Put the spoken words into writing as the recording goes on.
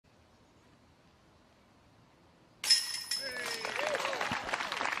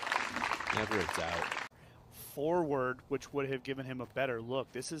whenever it's out. Forward, which would have given him a better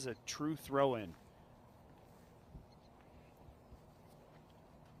look. This is a true throw-in.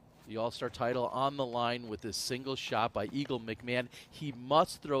 The All-Star title on the line with this single shot by Eagle Mcmahon. He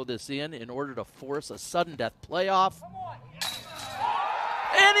must throw this in order to force a sudden death playoff.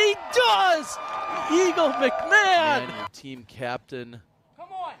 And he does! Eagle Mcmahon! And your team captain. Come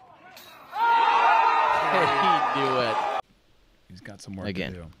on! He knew it. He's got some work to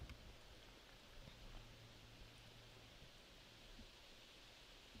do.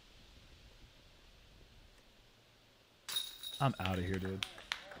 I'm out of here, dude.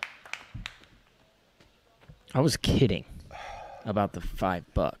 I was kidding about the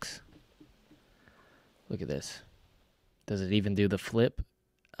 $5. Look at this. Does it even do the flip?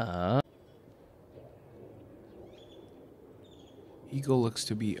 Eagle looks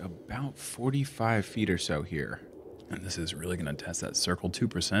to be about 45 feet or so here. And this is really going to test that circle 2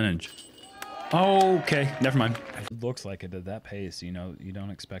 percentage. Okay, never mind. It looks like it at that pace. You know, you don't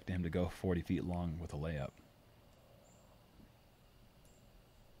expect him to go 40 feet long with a layup.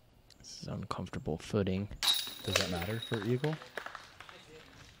 This is uncomfortable footing. Does that matter for Eagle?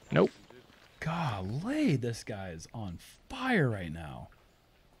 Nope. Golly, this guy is on fire right now.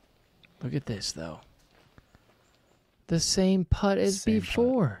 Look at this, though. The same putt as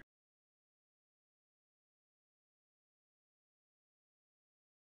before.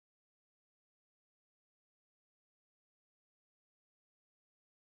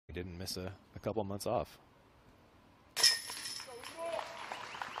 He didn't miss a couple months off.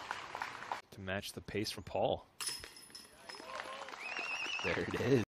 To match the pace from Paul. There it is.